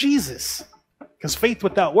with Jesus. Because faith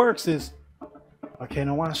without works is, okay,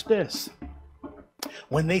 now watch this.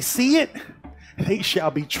 When they see it, they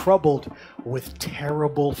shall be troubled with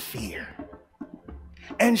terrible fear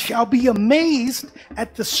and shall be amazed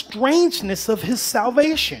at the strangeness of his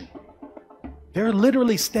salvation. They're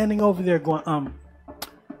literally standing over there going,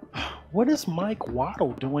 what is Mike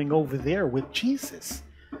Waddle doing over there with Jesus?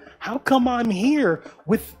 How come I'm here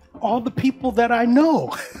with all the people that I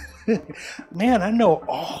know? Man, I know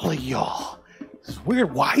all of y'all. It's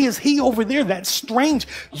weird. Why is he over there? That's strange.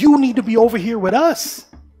 You need to be over here with us.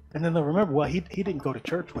 And then they'll remember, well, he didn't go to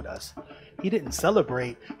church with us. He didn't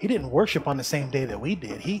celebrate. He didn't worship on the same day that we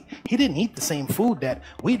did. He didn't eat the same food that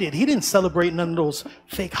we did. He didn't celebrate none of those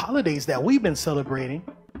fake holidays that we've been celebrating.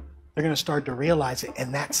 They're going to start to realize it,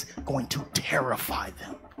 and that's going to terrify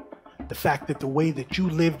them. The fact that the way that you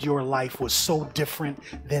lived your life was so different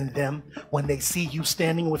than them when they see you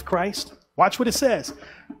standing with Christ. Watch what it says.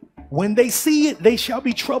 When they see it, they shall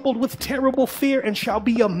be troubled with terrible fear and shall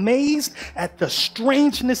be amazed at the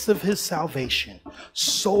strangeness of his salvation,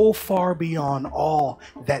 so far beyond all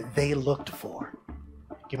that they looked for.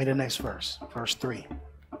 Give me the next verse, verse 3.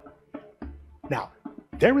 Now,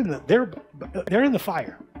 they're in the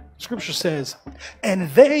fire. Scripture says, and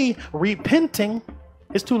they repenting,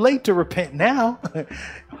 it's too late to repent now.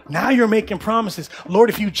 Now you're making promises.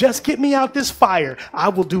 Lord, if you just get me out this fire, I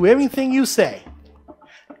will do everything you say.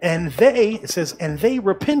 And they, it says, and they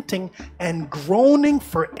repenting and groaning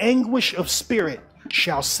for anguish of spirit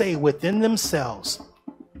shall say within themselves,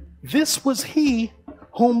 this was he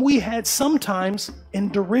whom we had sometimes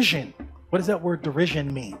in derision. What does that word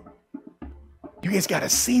derision mean? You guys got to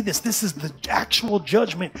see this. This is the actual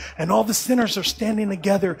judgment. And all the sinners are standing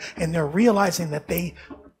together and they're realizing that they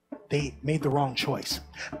made the wrong choice.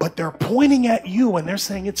 But they're pointing at you and they're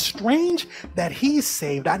saying, it's strange that he's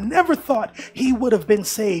saved. I never thought he would have been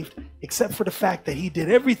saved except for the fact that he did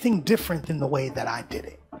everything different than the way that I did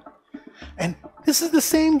it. And this is the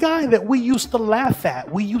same guy that we used to laugh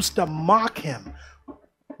at. We used to mock him.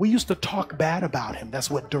 We used to talk bad about him. That's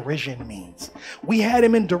what derision means. We had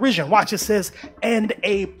him in derision. Watch, it says, and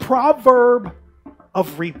a proverb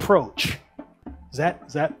of reproach. Is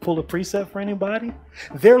that full of precept for anybody?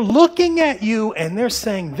 They're looking at you and they're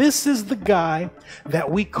saying, this is the guy that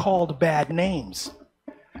we called bad names.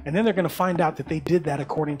 And then they're going to find out that they did that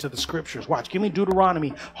according to the scriptures. Watch, give me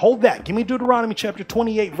Deuteronomy. Hold that. Give me Deuteronomy chapter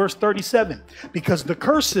 28, verse 37. Because the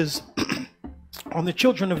curses on the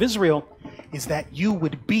children of Israel is that you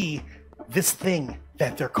would be this thing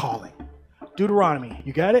that they're calling. Deuteronomy,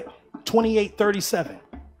 you got it? 28:37.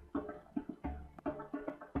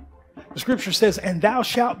 The scripture says, and thou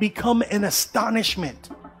shalt become an astonishment,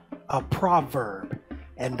 a proverb,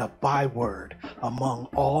 and a byword among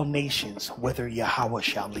all nations, whither Yahweh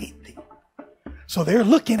shall lead thee. So they're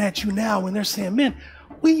looking at you now and they're saying, man,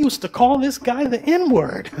 we used to call this guy the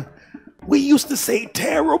N-word. We used to say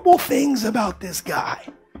terrible things about this guy.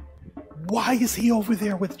 Why is he over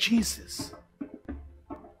there with Jesus?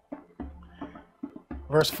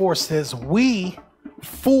 Verse 4 says, we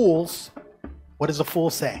fools, what does a fool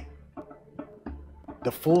say?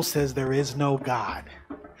 The fool says there is no God.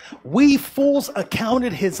 We fools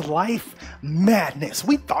accounted his life madness.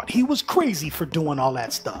 We thought he was crazy for doing all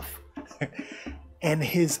that stuff. And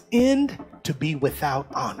his end to be without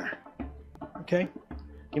honor. Okay?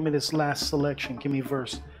 Give me this last selection. Give me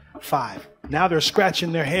verse 5. Now they're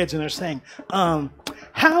scratching their heads and they're saying,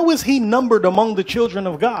 how is he numbered among the children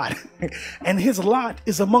of God? And his lot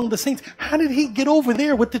is among the saints. How did he get over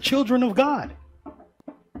there with the children of God?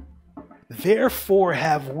 Therefore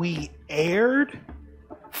have we erred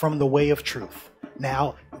from the way of truth.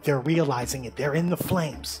 Now they're realizing it. They're in the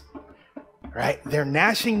flames, right? They're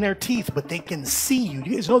gnashing their teeth, but they can see you.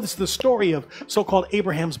 You guys know this is the story of so-called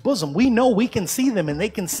Abraham's bosom. We know we can see them and they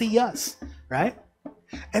can see us, right?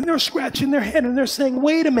 And they're scratching their head and they're saying,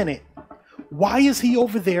 wait a minute. Why is he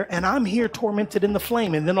over there and I'm here tormented in the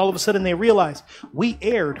flame? And then all of a sudden they realize we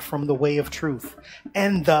erred from the way of truth.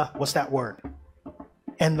 And what's that word?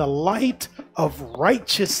 And the light of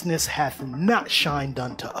righteousness hath not shined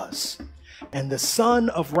unto us. And the sun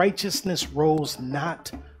of righteousness rose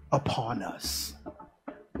not upon us.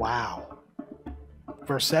 Wow.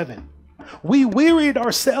 Verse 7. We wearied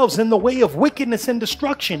ourselves in the way of wickedness and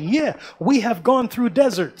destruction. Yeah, we have gone through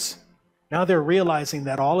deserts. Now they're realizing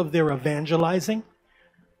that all of their evangelizing,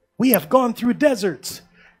 we have gone through deserts.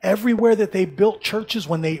 Everywhere that they built churches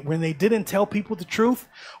when they didn't tell people the truth,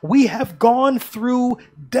 we have gone through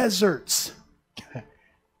deserts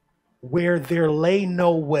where there lay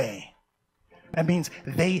no way. That means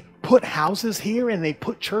they put houses here and they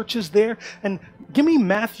put churches there. And give me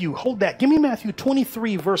Matthew, hold that. Give me Matthew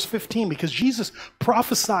 23 verse 15, because Jesus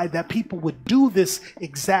prophesied that people would do this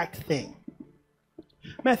exact thing.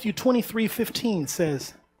 Matthew 23:15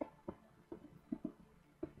 says,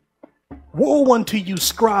 woe unto you,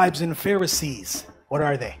 scribes and Pharisees. What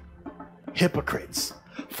are they? Hypocrites.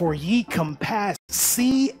 For ye compass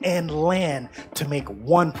sea and land to make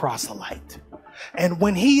one proselyte. And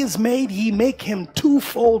when he is made, ye make him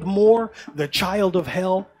twofold more the child of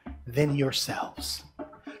hell than yourselves.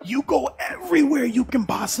 You go everywhere you can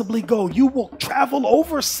possibly go. You will travel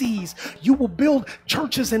overseas. You will build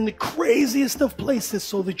churches in the craziest of places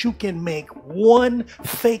so that you can make one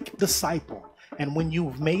fake disciple. And when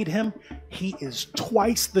you've made him, he is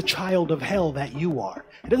twice the child of hell that you are.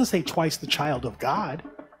 It doesn't say twice the child of God,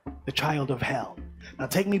 the child of hell. Now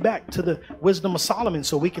take me back to the wisdom of Solomon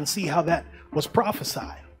so we can see how that was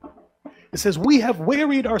prophesied. It says, we have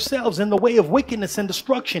wearied ourselves in the way of wickedness and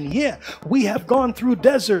destruction. Yeah, we have gone through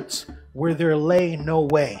deserts where there lay no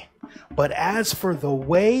way. But as for the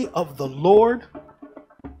way of the Lord,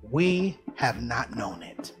 we have not known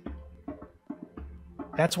it.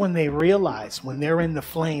 That's when they realize, when they're in the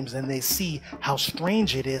flames and they see how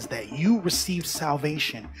strange it is that you received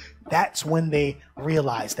salvation. That's when they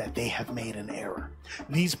realize that they have made an error.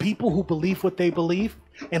 These people who believe what they believe,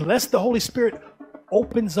 unless the Holy Spirit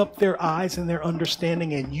opens up their eyes and their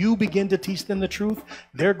understanding and you begin to teach them the truth,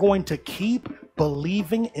 they're going to keep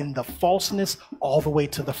believing in the falseness all the way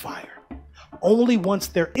to the fire. Only once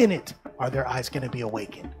they're in it are their eyes going to be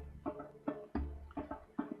awakened.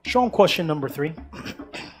 Show them question number 3.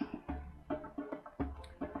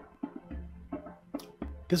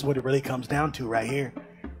 This is what it really comes down to right here.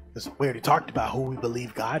 We already talked about who we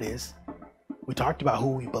believe God is. We talked about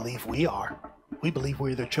who we believe we are. We believe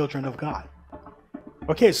we're the children of God.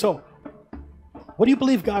 Okay, so what do you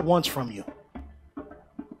believe God wants from you?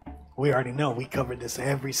 We already know. We covered this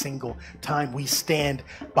every single time we stand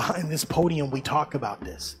behind this podium. We talk about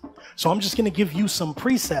this. So I'm just going to give you some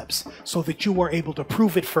precepts so that you are able to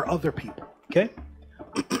prove it for other people. Okay?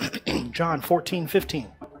 John 14:15.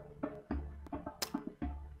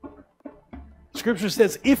 Scripture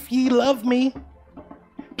says, if ye love me,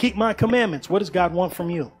 keep my commandments. What does God want from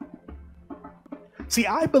you? See,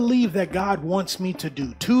 I believe that God wants me to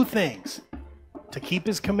do 2 things: to keep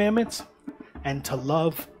his commandments and to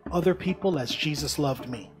love other people as Jesus loved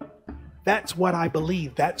me. That's what I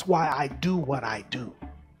believe. That's why I do what I do.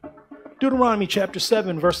 Deuteronomy chapter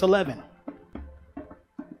 7, verse 11.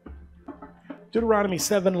 Deuteronomy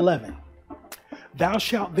 7:11. Thou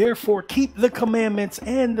shalt therefore keep the commandments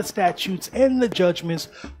and the statutes and the judgments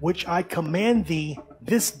which I command thee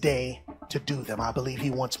this day to do them. I believe he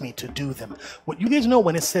wants me to do them. What you guys know,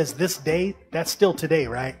 when it says this day, that's still today,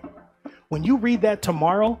 right? When you read that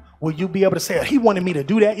tomorrow, will you be able to say, he wanted me to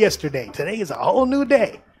do that yesterday? Today is a whole new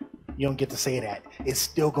day. You don't get to say that. It's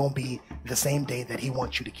still going to be the same day that he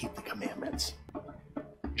wants you to keep the commandments.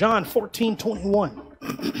 John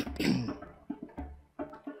 14:21.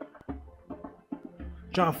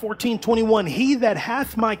 John 14:21. He that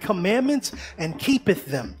hath my commandments and keepeth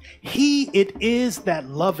them, he it is that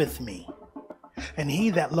loveth me. And he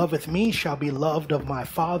that loveth me shall be loved of my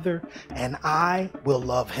Father, and I will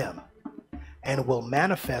love him, and will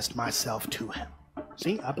manifest myself to him.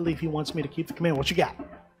 See, I believe he wants me to keep the command. What you got?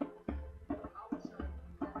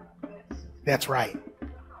 That's right.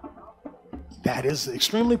 That is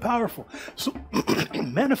extremely powerful. So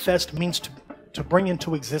manifest means to bring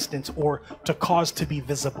into existence or to cause to be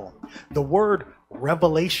visible. The word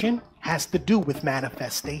revelation has to do with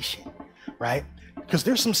manifestation, right? Because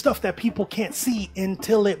there's some stuff that people can't see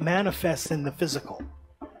until it manifests in the physical.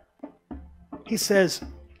 He says,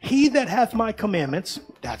 he that hath my commandments,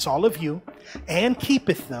 that's all of you, and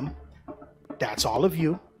keepeth them, that's all of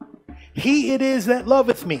you. He it is that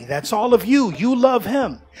loveth me, that's all of you, you love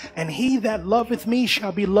him. And he that loveth me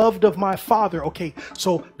shall be loved of my Father. Okay,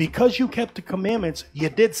 so because you kept the commandments, you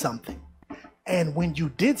did something. And when you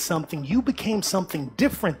did something, you became something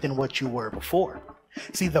different than what you were before.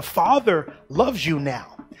 See, the Father loves you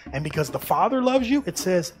now. And because the Father loves you, it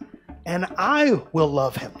says, and I will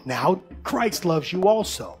love him. Now, Christ loves you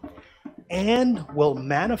also, and will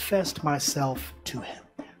manifest myself to him.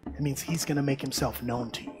 It means he's going to make himself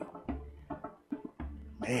known to you.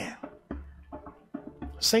 Man.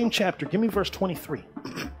 Same chapter. Give me verse 23.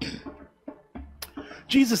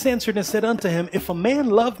 Jesus answered and said unto him, if a man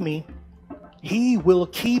love me, he will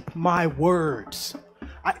keep my words.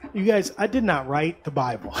 You guys, I did not write the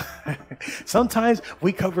Bible. Sometimes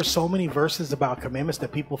we cover so many verses about commandments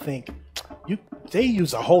that people think they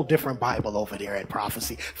use a whole different Bible over there at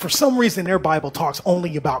Prophecy. For some reason, their Bible talks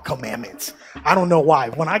only about commandments. I don't know why.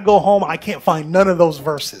 When I go home, I can't find none of those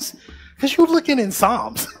verses. Because you're looking in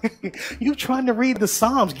Psalms. You're trying to read the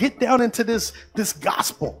Psalms. Get down into this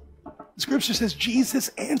gospel. The scripture says, Jesus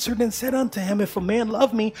answered and said unto him, if a man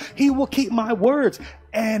love me, he will keep my words,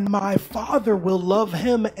 and my Father will love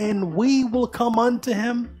him, and we will come unto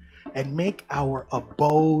him and make our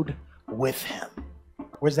abode with him.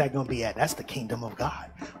 Where's that going to be at? That's the kingdom of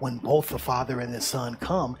God. When both the Father and the Son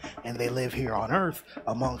come and they live here on earth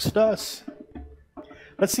amongst us.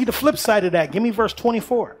 Let's see the flip side of that. Give me verse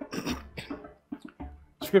 24.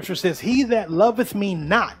 Scripture says, he that loveth me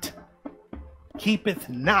not keepeth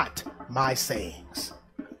not my sayings.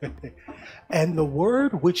 And the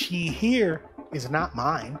word which ye hear is not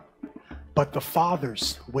mine, but the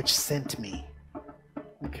Father's which sent me.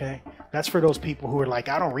 Okay, that's for those people who are like,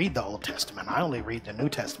 I don't read the Old Testament, I only read the New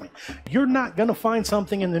Testament. You're not going to find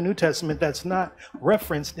something in the New Testament that's not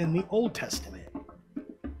referenced in the Old Testament.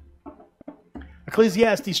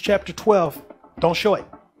 Ecclesiastes chapter 12, don't show it.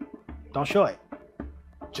 Don't show it.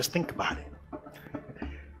 Just think about it.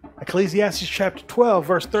 Ecclesiastes chapter 12,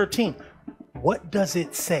 verse 13. What does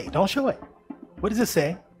it say? Don't show it. What does it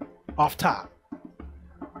say? Off top.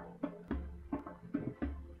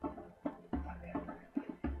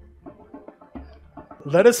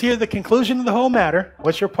 Let us hear the conclusion of the whole matter.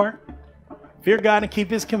 What's your part? Fear God and keep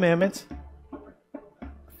his commandments.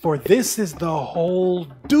 For this is the whole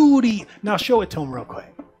duty. Now show it to him real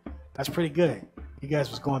quick. That's pretty good. You guys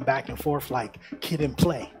was going back and forth like Kid and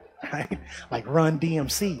Play, right? Like Run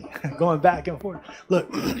DMC, going back and forth. Look,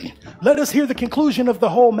 let us hear the conclusion of the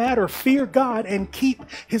whole matter. Fear God and keep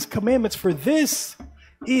his commandments, for this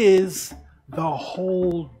is the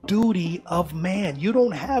whole duty of man. You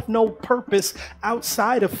don't have no purpose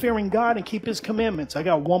outside of fearing God and keep his commandments. I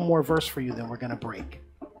got one more verse for you, then we're going to break.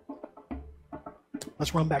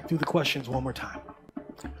 Let's run back through the questions one more time.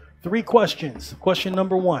 3 questions. Question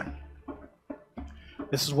number 1.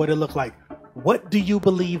 This is what it looked like. What do you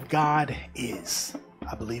believe God is?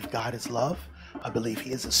 I believe God is love. I believe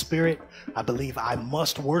he is a spirit. I believe I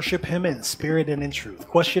must worship him in spirit and in truth.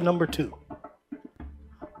 Question number 2.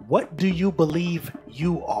 What do you believe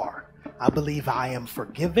you are? I believe I am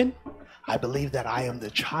forgiven. I believe that I am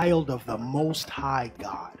the child of the Most High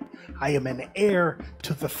God. I am an heir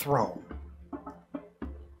to the throne.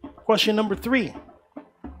 Question number 3.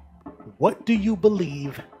 What do you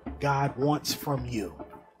believe God wants from you?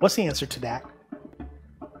 What's the answer to that?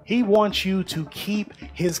 He wants you to keep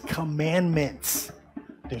his commandments.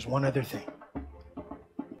 There's one other thing.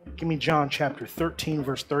 Give me John chapter 13,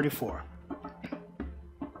 verse 34.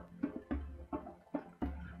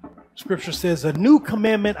 Scripture says, a new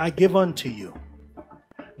commandment I give unto you,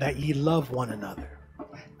 that ye love one another.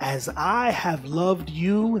 As I have loved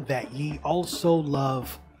you, that ye also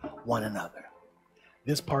love one another.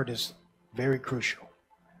 This part is very crucial.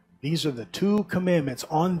 These are the two commandments.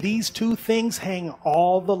 On these two things hang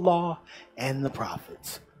all the law and the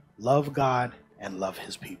prophets. Love God and love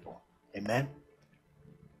his people. Amen.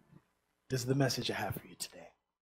 This is the message I have for you today.